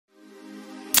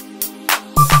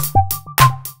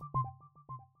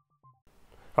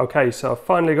Okay, so I've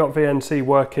finally got VNC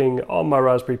working on my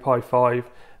Raspberry Pi 5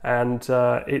 and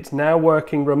it's now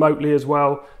working remotely as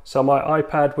well. So my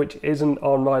iPad, which isn't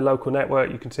on my local network,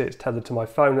 you can see it's tethered to my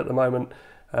phone at the moment.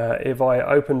 If I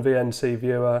open VNC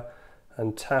Viewer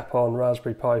and tap on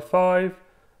Raspberry Pi 5, I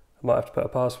might have to put a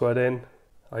password in.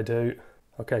 I do.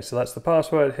 Okay, so that's the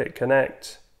password, hit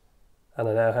connect, and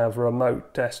I now have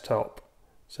remote desktop.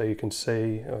 So you can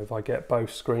see if I get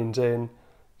both screens in,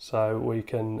 so we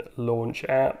can launch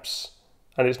apps.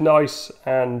 And it's nice,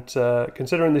 and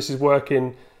considering this is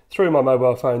working through my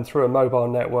mobile phone, through a mobile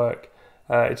network,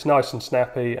 it's nice and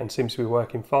snappy and seems to be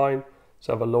working fine.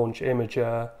 So if I launch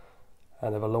Imager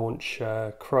and if I launch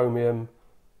Chromium,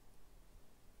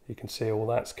 you can see all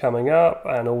that's coming up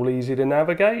and all easy to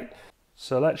navigate.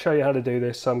 So let's show you how to do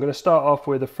this. So I'm going to start off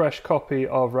with a fresh copy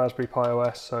of Raspberry Pi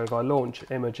OS. So if I launch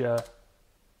Imager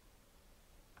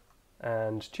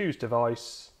and choose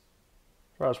device,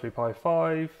 Raspberry Pi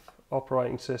 5,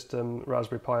 operating system,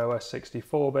 Raspberry Pi OS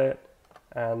 64-bit,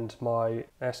 and my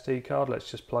SD card,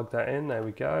 let's just plug that in, there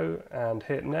we go, and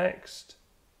hit next,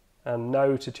 and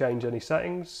no to change any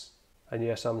settings, and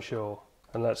yes, I'm sure.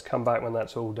 And let's come back when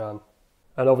that's all done.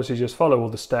 And obviously just follow all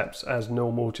the steps as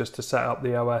normal just to set up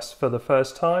the OS for the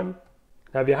first time.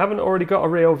 Now if you haven't already got a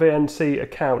RealVNC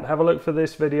account, have a look for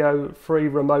this video, free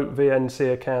remote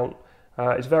VNC account.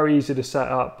 It's very easy to set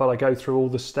up, but I go through all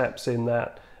the steps in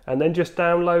that. And then just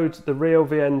download the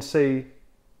RealVNC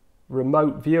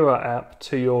remote viewer app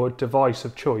to your device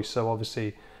of choice. So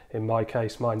obviously in my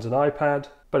case mine's an iPad,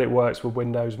 but it works with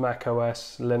Windows, Mac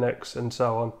OS, Linux and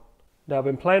so on. Now I've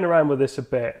been playing around with this a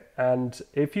bit, and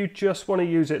if you just want to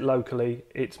use it locally,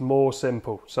 it's more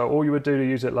simple. So all you would do to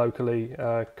use it locally,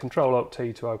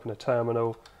 Control-Alt-T to open a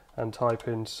terminal and type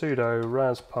in sudo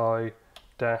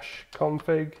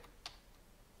raspi-config.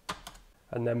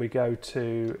 And then we go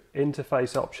to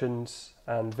interface options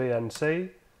and VNC,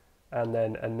 and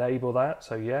then enable that,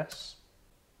 so yes.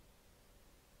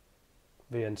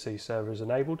 VNC server is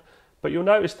enabled. But you'll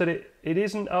notice that it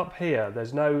isn't up here.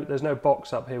 There's no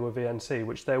box up here with VNC,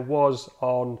 which there was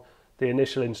on the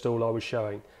initial install I was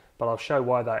showing. But I'll show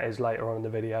why that is later on in the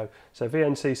video. So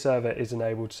VNC server is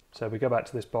enabled. So we go back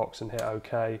to this box and hit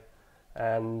OK.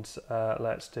 And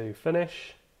let's do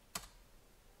finish.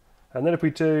 And then if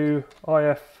we do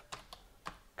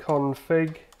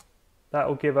ifconfig, that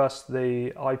will give us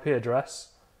the IP address,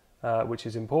 which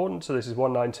is important. So this is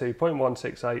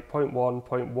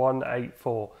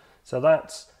 192.168.1.184. So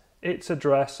that's its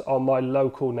address on my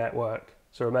local network.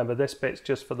 So remember, this bit's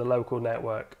just for the local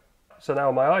network. So now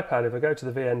on my iPad, if I go to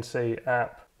the VNC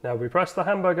app, now we press the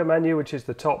hamburger menu, which is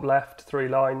the top left, 3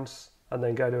 lines, and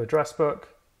then go to address book.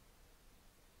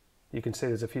 You can see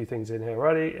there's a few things in here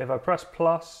already. If I press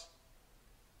plus,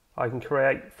 I can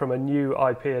create from a new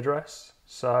IP address.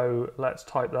 So let's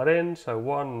type that in. So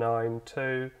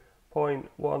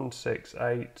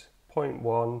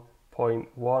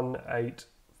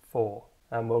 192.168.1.184.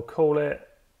 And we'll call it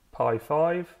Pi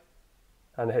 5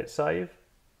 and hit save.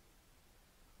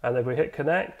 And then we hit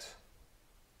connect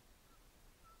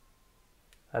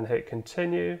and hit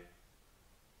continue.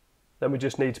 Then we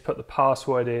just need to put the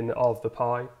password in of the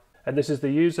Pi. And this is the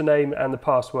username and the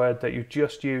password that you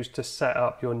just used to set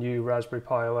up your new Raspberry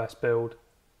Pi OS build.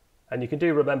 And you can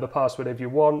do remember password if you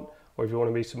want, or if you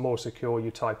want to be more secure,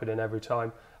 you type it in every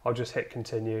time. I'll just hit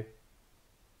continue.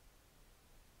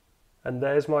 And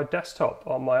there's my desktop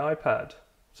on my iPad.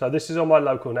 So this is on my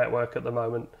local network at the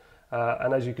moment.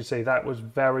 And as you can see, that was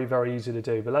very, very easy to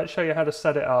do. But let's show you how to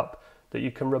set it up that you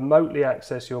can remotely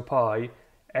access your Pi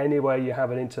anywhere you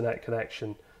have an internet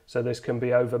connection. So this can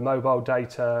be over mobile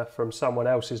data from someone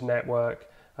else's network,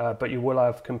 but you will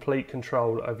have complete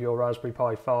control of your Raspberry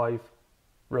Pi 5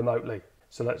 remotely.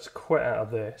 So let's quit out of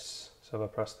this. So if I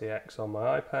press the X on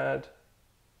my iPad,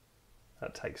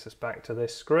 that takes us back to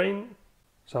this screen.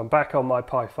 So I'm back on my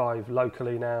Pi 5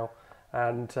 locally now,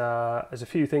 and there's a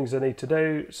few things I need to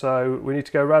do. So we need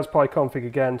to go raspi-config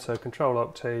again, so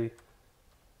Control-Alt-T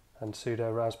and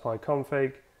sudo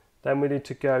raspi-config. Then we need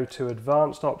to go to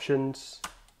advanced options,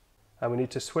 and we need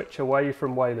to switch away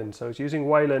from Wayland. So it's using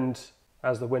Wayland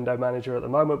as the window manager at the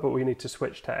moment, but we need to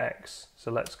switch to X.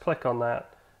 So let's click on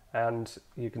that, and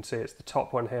you can see it's the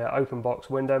top one here, Open Box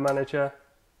Window Manager,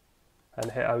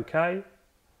 and hit OK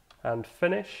and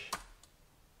finish.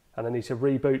 And I need to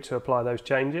reboot to apply those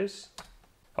changes.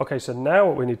 Okay, so now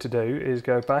what we need to do is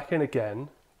go back in again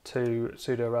to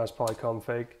sudo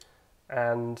raspi-config,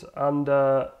 and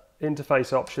under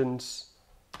interface options,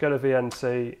 go to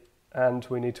VNC, and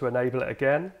we need to enable it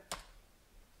again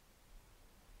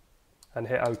and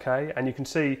hit OK. And you can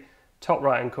see top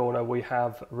right hand corner we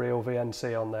have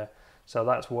RealVNC on there. So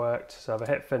that's worked. So if I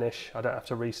hit finish, I don't have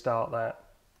to restart that.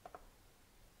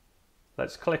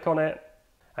 Let's click on it.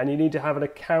 And you need to have an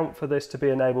account for this to be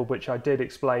enabled, which I did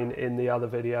explain in the other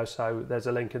video. So there's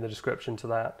a link in the description to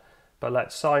that. But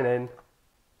let's sign in.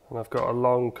 And I've got a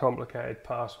long, complicated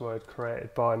password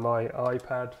created by my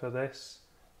iPad for this.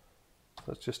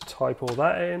 Let's just type all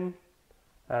that in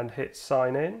and hit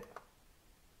sign in.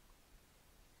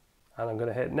 And I'm going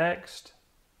to hit next.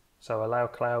 So allow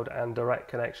cloud and direct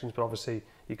connections, but obviously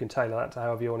you can tailor that to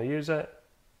however you want to use it.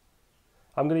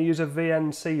 I'm going to use a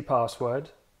VNC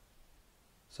password.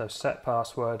 So set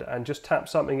password, and just tap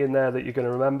something in there that you're going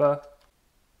to remember.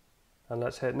 And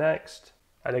let's hit next.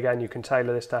 And again, you can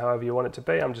tailor this to however you want it to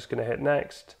be. I'm just going to hit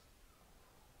next.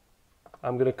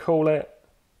 I'm going to call it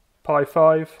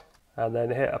Pi5 and then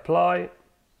hit apply.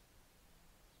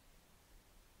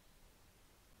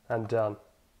 And done.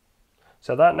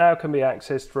 So that now can be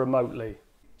accessed remotely.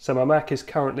 So my Mac is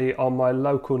currently on my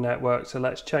local network, so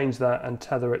let's change that and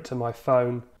tether it to my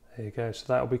phone. There you go, so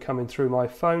that will be coming through my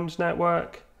phone's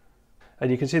network.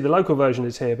 And you can see the local version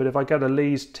is here, but if I go to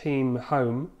Lee's Team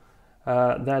Home,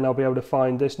 then I'll be able to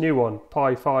find this new one,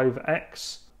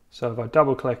 Pi5X. So if I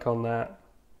double click on that,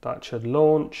 that should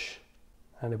launch.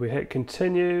 And if we hit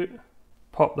continue,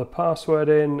 pop the password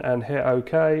in and hit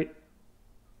OK.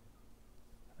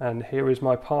 And here is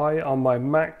my Pi on my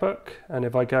MacBook. And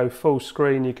if I go full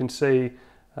screen, you can see,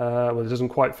 well, it doesn't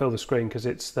quite fill the screen because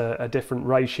it's a different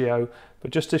ratio,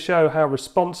 but just to show how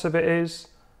responsive it is.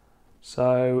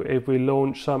 So if we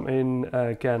launch something,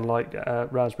 again, like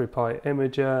Raspberry Pi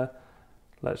Imager,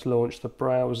 let's launch the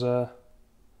browser.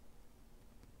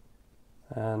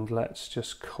 And let's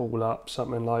just call up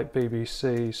something like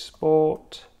BBC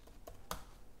Sport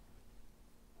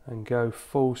and go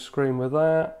full screen with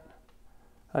that.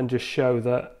 And just show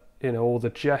that, you know, all the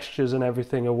gestures and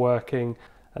everything are working.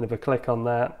 And if I click on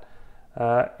that,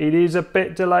 it is a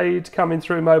bit delayed coming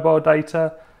through mobile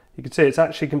data. You can see it's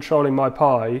actually controlling my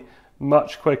Pi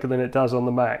much quicker than it does on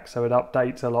the Mac, so it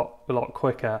updates a lot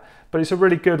quicker. But it's a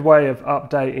really good way of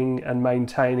updating and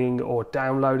maintaining or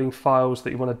downloading files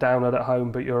that you want to download at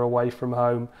home but you're away from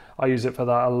home. I use it for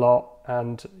that a lot,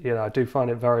 and you know, I do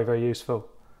find it very, very useful.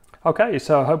 Okay,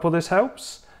 so I hope all this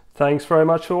helps. Thanks very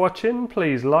much for watching.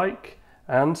 Please like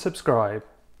and subscribe.